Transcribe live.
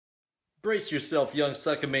Brace yourself, young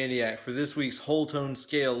suckamaniac, for this week's whole tone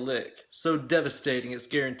scale lick. So devastating it's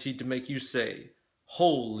guaranteed to make you say,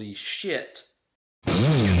 holy shit.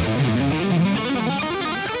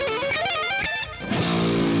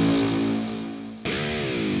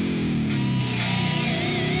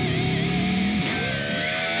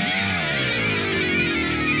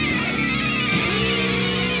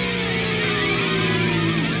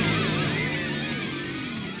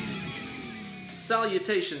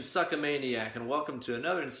 Salutations, suckamaniac, and welcome to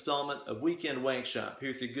another installment of Weekend Wankshop, here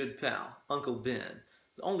with your good pal, Uncle Ben,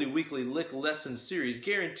 the only weekly lick lesson series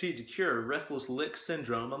guaranteed to cure restless lick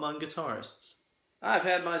syndrome among guitarists. I've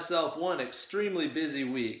had myself one extremely busy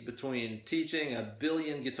week between teaching a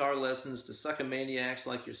billion guitar lessons to suckamaniacs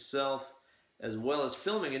like yourself, as well as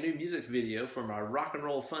filming a new music video for my rock and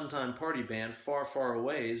roll fun time party band Far Far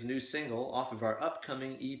Away's new single off of our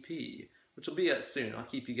upcoming EP. Which will be out soon. I'll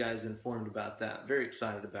keep you guys informed about that. Very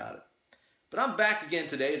excited about it. But I'm back again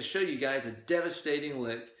today to show you guys a devastating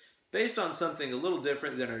lick based on something a little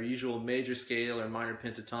different than our usual major scale or minor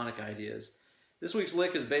pentatonic ideas. This week's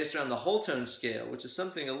lick is based around the whole tone scale, which is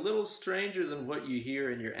something a little stranger than what you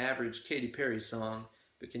hear in your average Katy Perry song,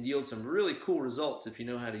 but can yield some really cool results if you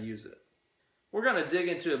know how to use it. We're going to dig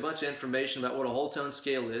into a bunch of information about what a whole tone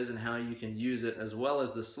scale is and how you can use it, as well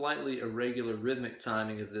as the slightly irregular rhythmic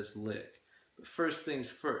timing of this lick. First things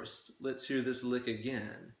first, let's hear this lick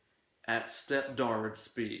again at step Darward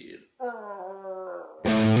speed.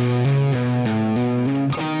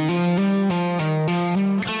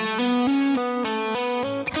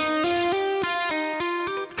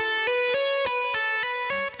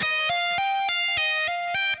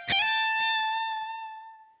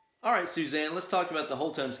 Alright, Suzanne, let's talk about the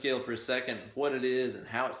whole tone scale for a second, what it is and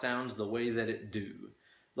how it sounds the way that it do.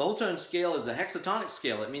 The whole tone scale is a hexatonic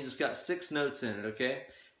scale. It means it's got 6 notes in it, okay?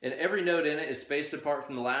 And every note in it is spaced apart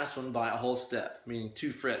from the last one by a whole step, meaning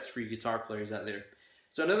 2 frets for you guitar players out there.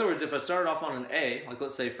 So in other words, if I started off on an A, like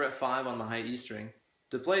let's say fret 5 on my high E string,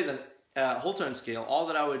 to play the whole tone scale, all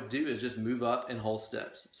that I would do is just move up in whole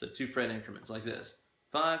steps. So 2 fret increments like this.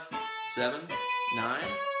 5, 7, 9,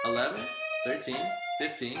 11, 13,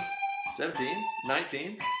 15, 17,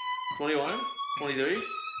 19, 21, 23,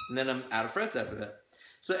 and then I'm out of frets after that.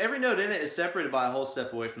 So every note in it is separated by a whole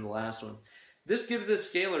step away from the last one. This gives this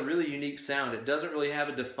scale a really unique sound. It doesn't really have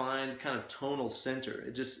a defined kind of tonal center.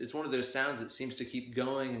 It's one of those sounds that seems to keep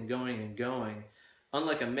going and going and going.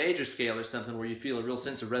 Unlike a major scale or something where you feel a real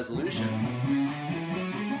sense of resolution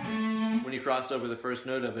when you cross over the first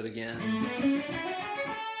note of it again.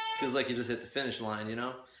 Feels like you just hit the finish line, you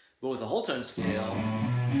know? But with a whole tone scale,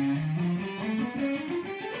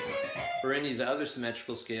 or any of the other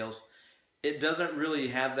symmetrical scales, it doesn't really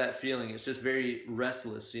have that feeling. It's just very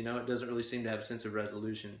restless, you know? It doesn't really seem to have a sense of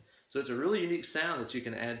resolution. So it's a really unique sound that you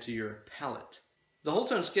can add to your palette. The whole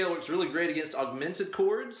tone scale works really great against augmented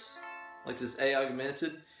chords, like this A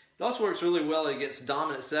augmented. It also works really well against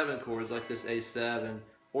dominant 7 chords, like this A7,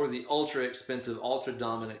 or the ultra expensive, ultra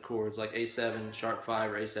dominant chords, like A7 sharp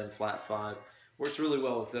 5 or A7 flat 5. Works really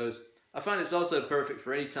well with those. I find it's also perfect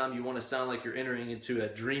for any time you want to sound like you're entering into a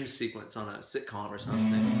dream sequence on a sitcom or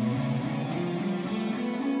something.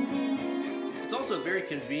 It's also very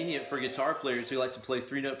convenient for guitar players who like to play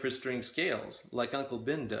 3-note per string scales, like Uncle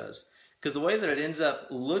Ben does, because the way that it ends up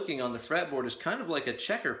looking on the fretboard is kind of like a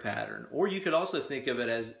checker pattern, or you could also think of it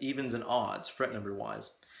as evens and odds, fret number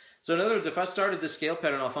wise. So in other words, if I started this scale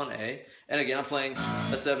pattern off on A, and again I'm playing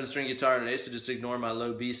a 7-string guitar today, so just ignore my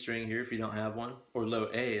low B string here if you don't have one, or low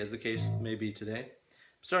A as the case may be today.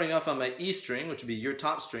 Starting off on my E string, which would be your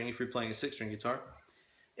top string if you're playing a 6-string guitar.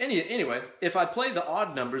 Anyway, if I play the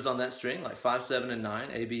odd numbers on that string, like 5, 7, and 9,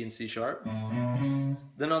 A, B, and C sharp,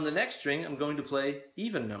 then on the next string, I'm going to play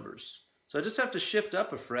even numbers. So I just have to shift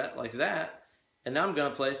up a fret like that, and now I'm going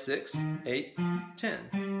to play 6, 8, 10.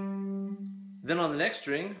 Then on the next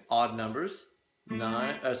string, odd numbers,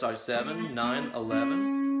 7, 9,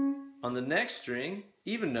 11. On the next string,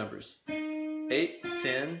 even numbers, 8,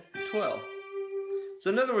 10, 12. So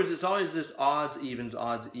in other words, it's always this odds, evens,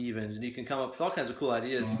 and you can come up with all kinds of cool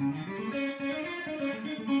ideas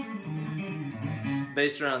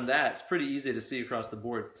based around that. It's pretty easy to see across the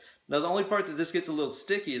board. Now the only part that this gets a little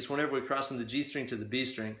sticky is whenever we cross from the G string to the B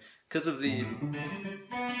string. Because of the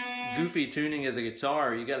goofy tuning of the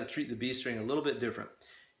guitar, you got to treat the B string a little bit different.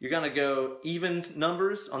 You're going to go even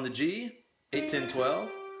numbers on the G, 8, 10, 12,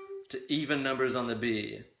 to even numbers on the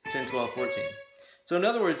B, 10, 12, 14. So in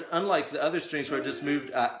other words, unlike the other strings where I just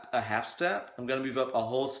moved a half step, I'm going to move up a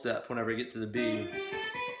whole step whenever I get to the B.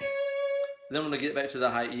 Then when I get back to the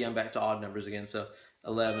high E, I'm back to odd numbers again. So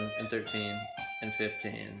 11 and 13 and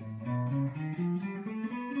 15.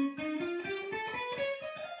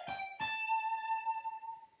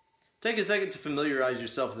 Take a second to familiarize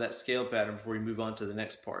yourself with that scale pattern before you move on to the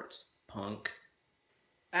next parts, punk.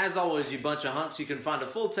 As always, you bunch of hunks, you can find a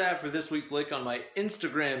full tab for this week's lick on my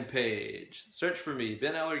Instagram page. Search for me,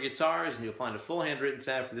 Ben Eller Guitars, and you'll find a full handwritten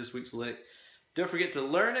tab for this week's lick. Don't forget to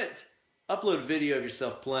learn it. Upload a video of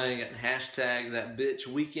yourself playing it and hashtag that bitch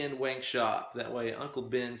Weekend Wankshop. That way Uncle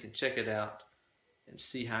Ben can check it out and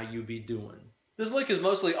see how you be doing. This lick is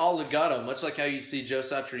mostly all legato, much like how you'd see Joe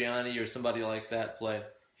Satriani or somebody like that play.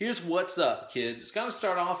 Here's what's up, kids. It's going to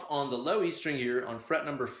start off on the low E string here on fret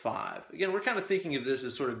number 5. Again, we're kind of thinking of this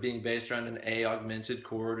as sort of being based around an A augmented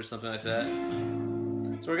chord or something like that.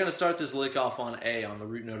 So we're going to start this lick off on A, on the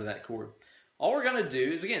root note of that chord. All we're going to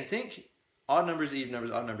do is, again, think odd numbers, even numbers,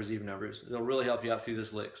 odd numbers, even numbers. It'll really help you out through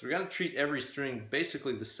this lick. So we're going to treat every string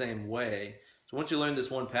basically the same way. So once you learn this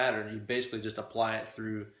one pattern, you basically just apply it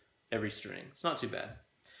through every string. It's not too bad.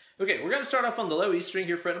 Okay, we're going to start off on the low E string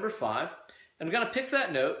here, fret number 5. And I'm going to pick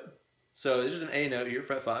that note. So this is an A note here,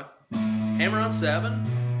 fret 5. Hammer on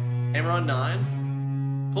 7, hammer on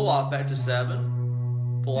 9, pull off back to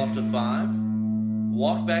 7, pull off to 5,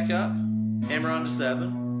 walk back up, hammer on to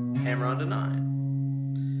 7, hammer on to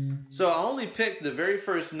 9. So I only picked the very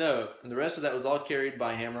first note, and the rest of that was all carried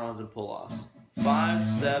by hammer-ons and pull-offs. 5,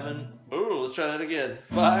 7, ooh, let's try that again.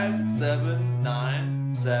 5, 7,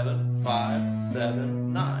 9, 7, 5,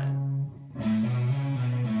 7, 9.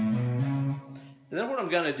 And then what I'm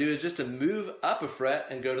going to do is just to move up a fret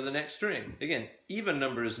and go to the next string. Again, even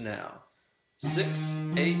numbers now. 6,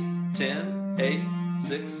 8, 10, 8,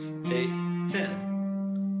 6, 8,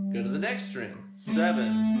 10. Go to the next string.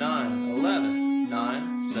 7, 9, 11.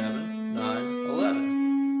 9, 7, 9,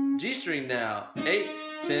 11. G string now. 8,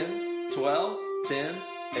 10, 12, 10,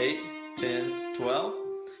 8, 10, 12.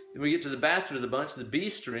 Then we get to the bastard of the bunch, the B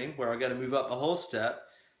string, where I got to move up a whole step.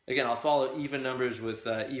 Again, I'll follow even numbers with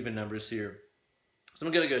even numbers here. So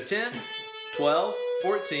I'm going to go 10, 12,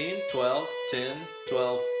 14, 12, 10,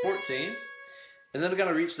 12, 14. And then I'm going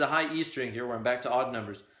to reach the high E string here, where I'm back to odd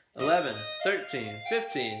numbers. 11, 13,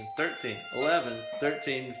 15, 13, 11,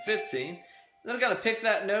 13, 15. Then I've got to pick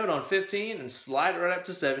that note on 15 and slide it right up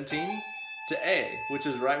to 17 to A, which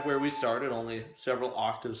is right where we started, only several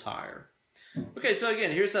octaves higher. Okay, so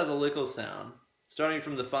again, here's how the lick will sound, starting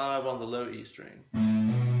from the 5 on the low E string.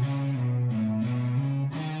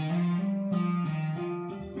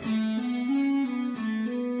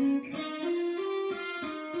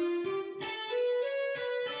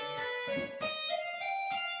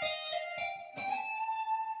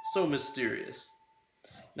 So mysterious.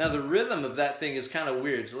 Now the rhythm of that thing is kind of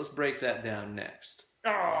weird, so let's break that down next.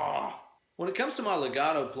 When it comes to my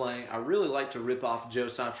legato playing, I really like to rip off Joe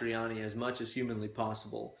Satriani as much as humanly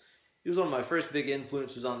possible. He was one of my first big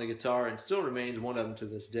influences on the guitar and still remains one of them to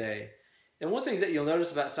this day. And one thing that you'll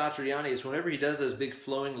notice about Satriani is whenever he does those big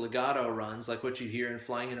flowing legato runs, like what you hear in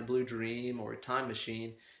Flying in a Blue Dream or Time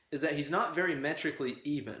Machine, is that he's not very metrically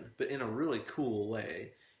even, but in a really cool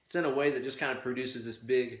way. It's in a way that just kind of produces this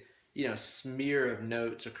big, smear of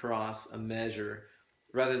notes across a measure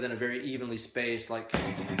rather than a very evenly spaced, like,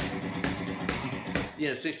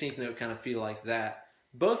 16th note kind of feel like that.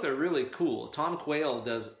 Both are really cool. Tom Quayle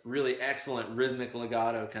does really excellent rhythmic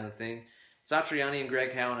legato kind of thing. Satriani and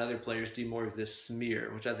Greg Howe and other players do more of this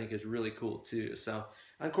smear, which I think is really cool too. So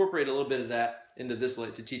I incorporate a little bit of that into this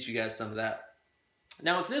lick to teach you guys some of that.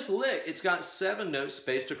 Now with this lick, it's got 7 notes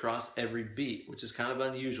spaced across every beat, which is kind of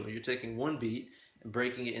unusual. You're taking one beat and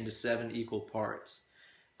breaking it into 7 equal parts.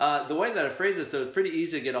 The way that I phrase this, though, is pretty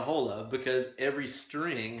easy to get a hold of because every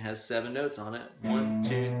string has 7 notes on it. 1,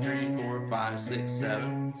 2, 3, 4, 5, 6,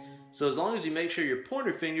 7. So as long as you make sure your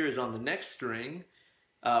pointer finger is on the next string,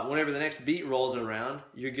 whenever the next beat rolls around,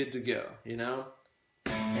 you're good to go,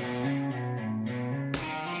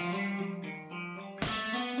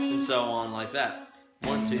 And so on like that.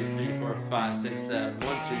 1, 2, 3, 4, 5, 6, 7.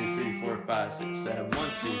 1, 2, 3, 4, 5, 6, 7. 1,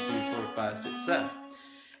 2, 3, 4, 5, 6, 7.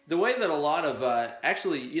 The way that a lot of,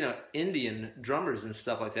 Indian drummers and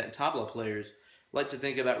stuff like that, and tabla players, like to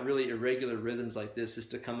think about really irregular rhythms like this is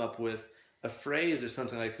to come up with a phrase or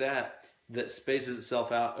something like that that spaces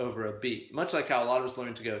itself out over a beat. Much like how a lot of us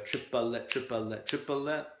learn to go triplet, triplet,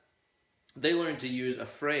 triplet. They learn to use a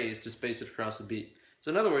phrase to space it across a beat. So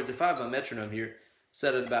in other words, if I have my metronome here,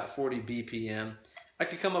 set at about 40 BPM, I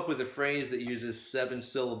could come up with a phrase that uses 7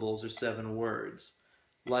 syllables or 7 words.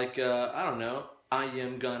 Like, I don't know, I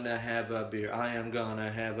am gonna have a beer, I am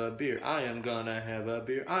gonna have a beer, I am gonna have a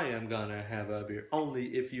beer, I am gonna have a beer, only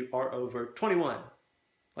if you are over 21.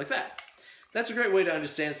 Like that. That's a great way to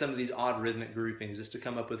understand some of these odd rhythmic groupings, is to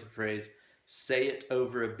come up with a phrase, say it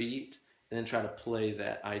over a beat, and then try to play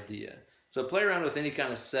that idea. So play around with any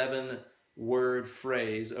kind of 7 word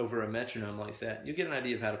phrase over a metronome like that, you'll get an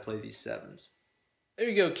idea of how to play these sevens. There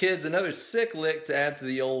you go, kids. Another sick lick to add to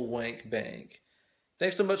the old wank bank.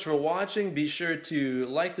 Thanks so much for watching. Be sure to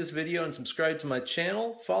like this video and subscribe to my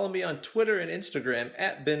channel. Follow me on Twitter and Instagram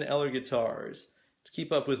at Ben Eller Guitars to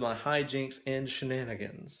keep up with my hijinks and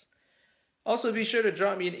shenanigans. Also, be sure to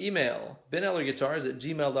drop me an email,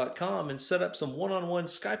 benellerguitars@gmail.com, and set up some one-on-one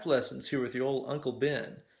Skype lessons here with your old Uncle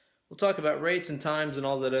Ben. We'll talk about rates and times and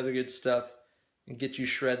all that other good stuff and get you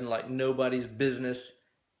shredding like nobody's business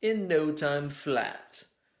in no time flat.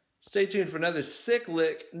 Stay tuned for another sick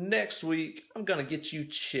lick next week. I'm gonna get you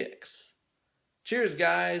chicks. Cheers,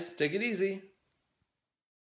 guys. Take it easy.